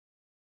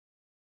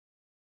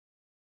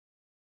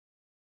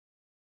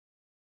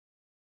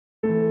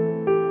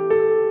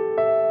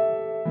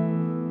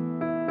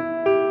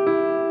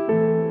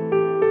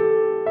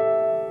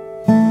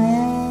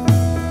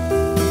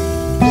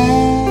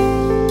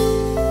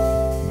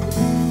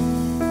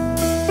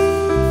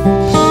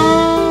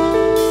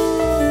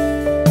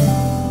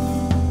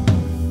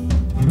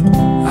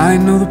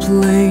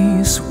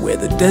place where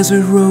the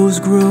desert rose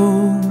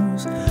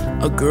grows,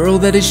 a girl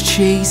that is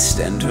chaste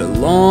and her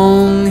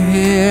long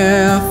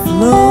hair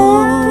flows.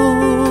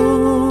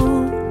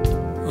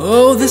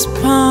 Oh, this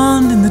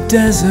pond in the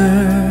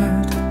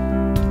desert,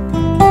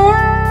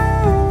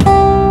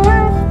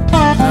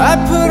 I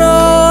put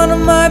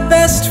on my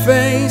best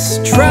face,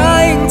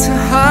 trying to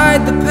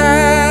hide the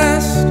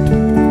past,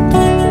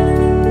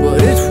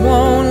 but it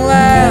won't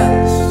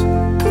last.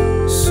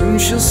 Soon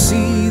she'll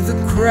see the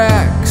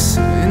cracks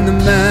in the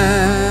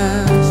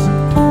mask.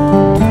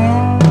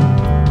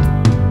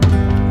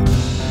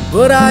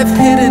 But I've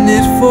hidden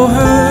it for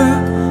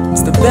her,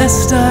 it's the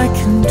best I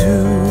can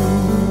do.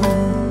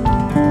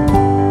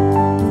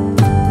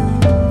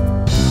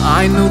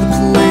 I know the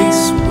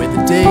place where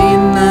the day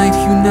and night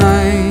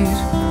unite,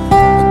 a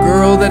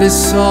girl that is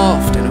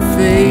soft and a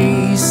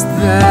face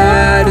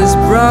that is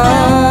bright.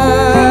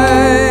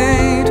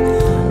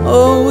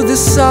 Oh,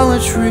 this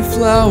solitary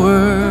flower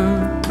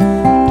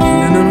in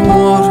an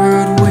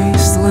unwatered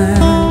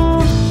wasteland,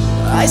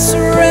 I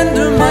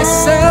surrender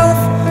myself,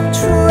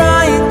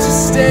 trying to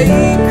stake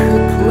her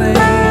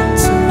claim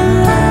to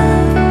her,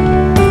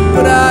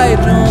 but I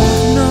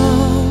don't know.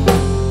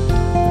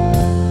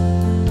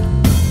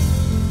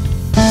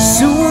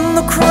 Soon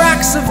the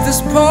cracks of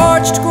this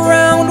parched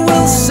ground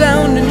will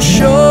sound and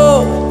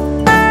show,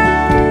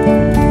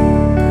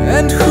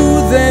 and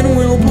who then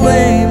will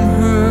blame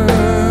her?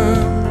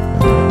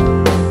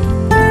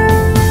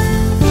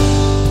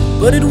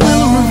 But it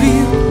will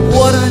reveal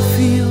what I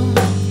feel,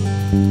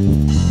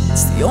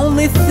 it's the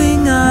only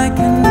thing I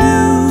can do.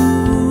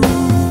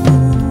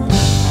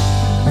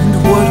 And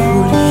what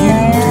would you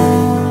do?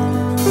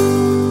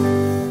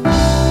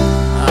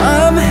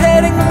 I'm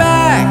heading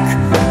back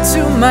to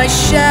my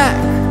shack,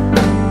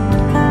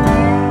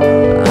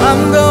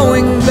 I'm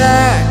going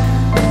back,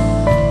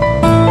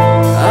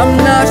 I'm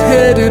not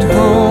headed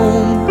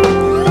home.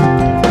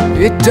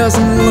 It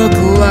doesn't look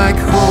like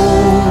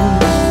home,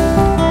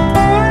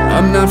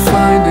 I'm not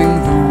finding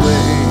the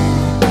way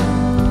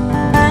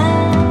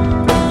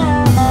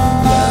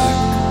back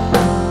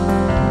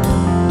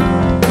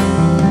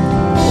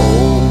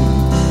home.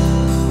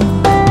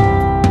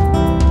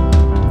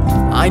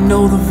 I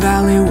know the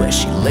valley where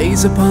she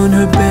lays upon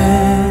her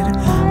bed,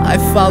 I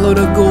followed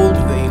a gold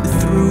vein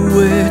through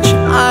which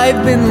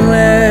I've been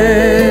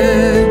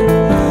led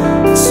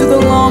to the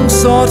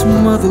long-sought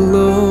mother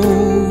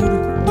lode.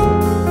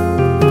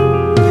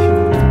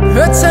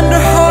 Her tender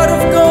heart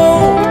of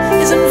gold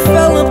is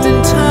enveloped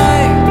in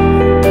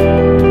time,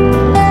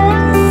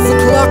 the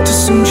clock to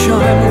soon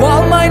chime,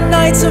 while my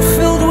nights are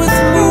filled with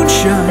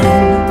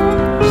moonshine.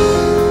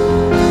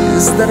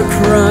 Is that a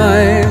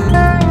crime?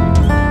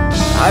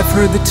 I've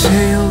heard the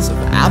tales of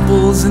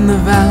apples in the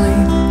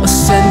valley, a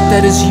scent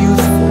that is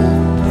youthful,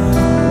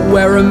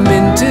 where a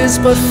mint is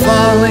but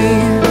folly,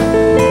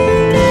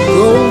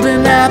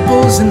 golden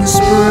apples in the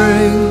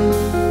spring.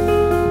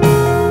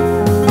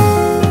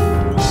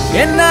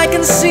 And I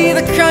can see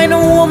the kind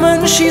of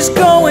woman she's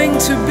going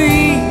to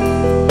be,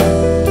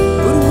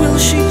 but will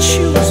she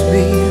choose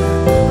me?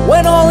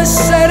 When all is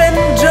said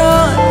and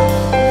done,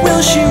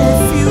 will she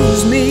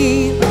refuse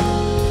me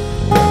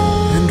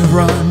and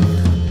run?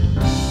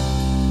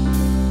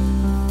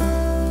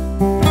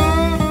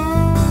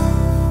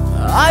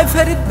 I've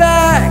headed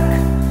back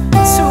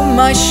to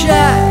my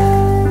shack,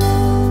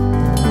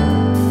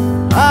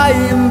 I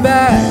am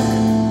back,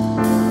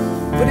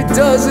 but it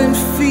doesn't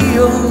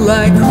feel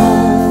like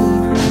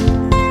home.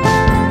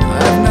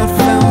 I've not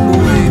found the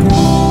way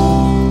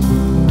home.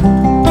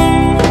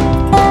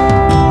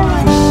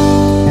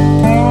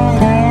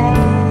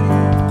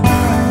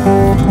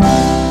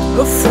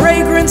 The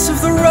fragrance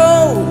of the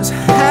rose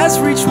has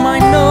reached my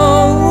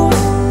nose,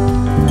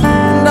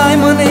 and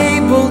I'm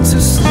unable to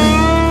sleep,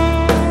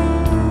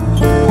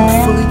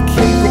 fully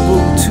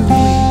capable to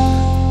weep.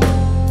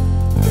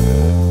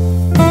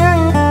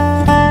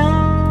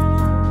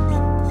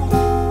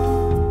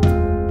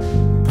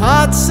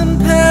 Pots and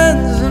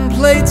pans and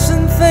plates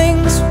and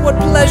things, what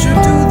pleasure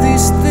do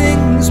these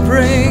things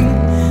bring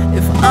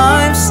if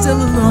I'm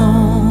still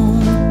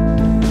alone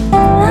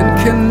and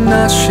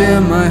cannot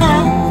share my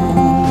home?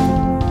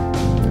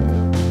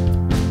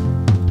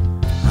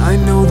 I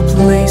know the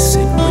place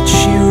in which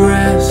she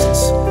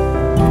rests,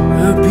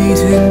 her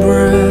beating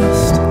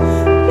breast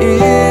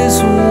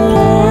is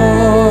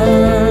warm,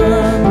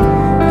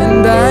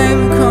 and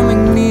I'm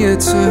coming near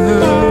to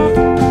her,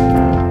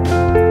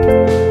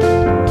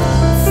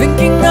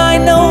 thinking I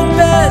know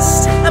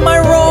best. Am I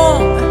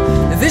wrong?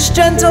 This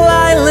gentle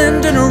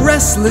island in a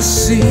restless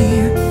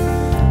sea,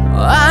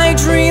 I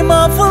dream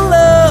of a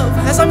love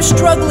as I'm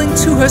struggling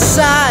to her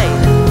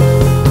side,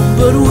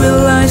 but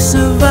will I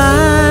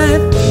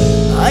survive?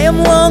 I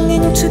am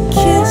longing to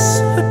kiss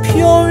her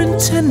pure and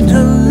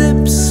tender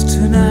lips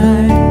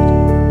tonight.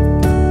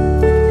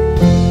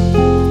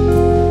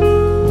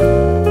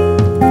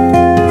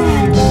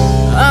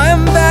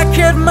 I'm back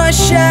at my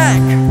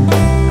shack,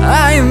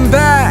 I am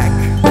back,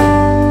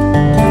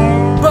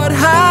 but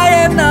I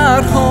am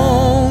not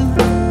home.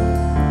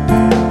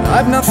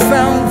 I've not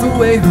found the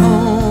way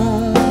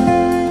home.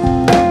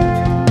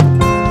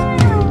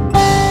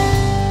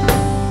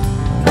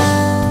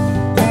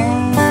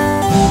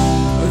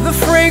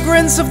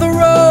 fragrance of the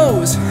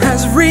rose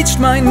has reached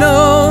my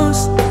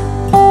nose,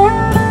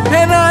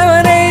 and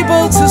I'm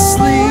unable to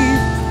sleep,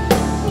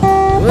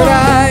 but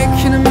I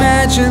can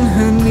imagine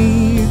her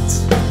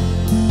needs.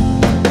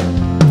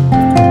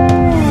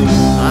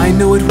 I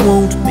know it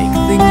won't make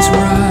things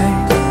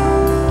right,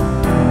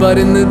 but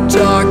in the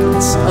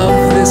darkness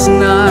of this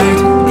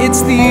night,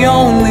 it's the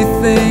only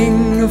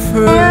thing of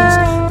hers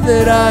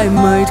that I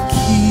might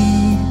keep.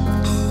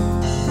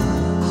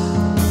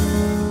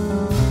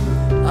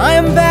 I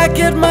am back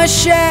at my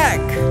shack,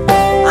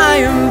 I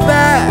am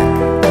back,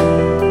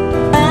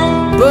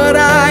 but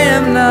I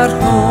am not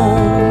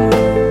home.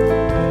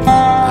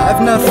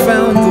 I've not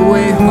found the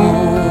way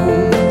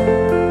home.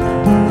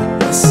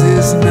 This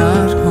is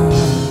not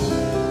home.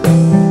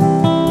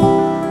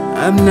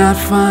 I'm not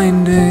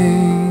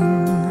finding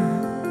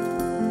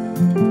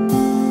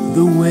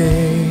the way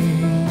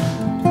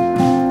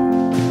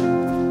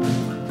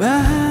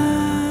back.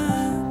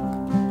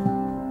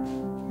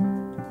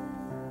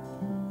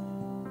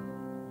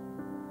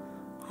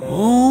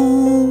 Oh.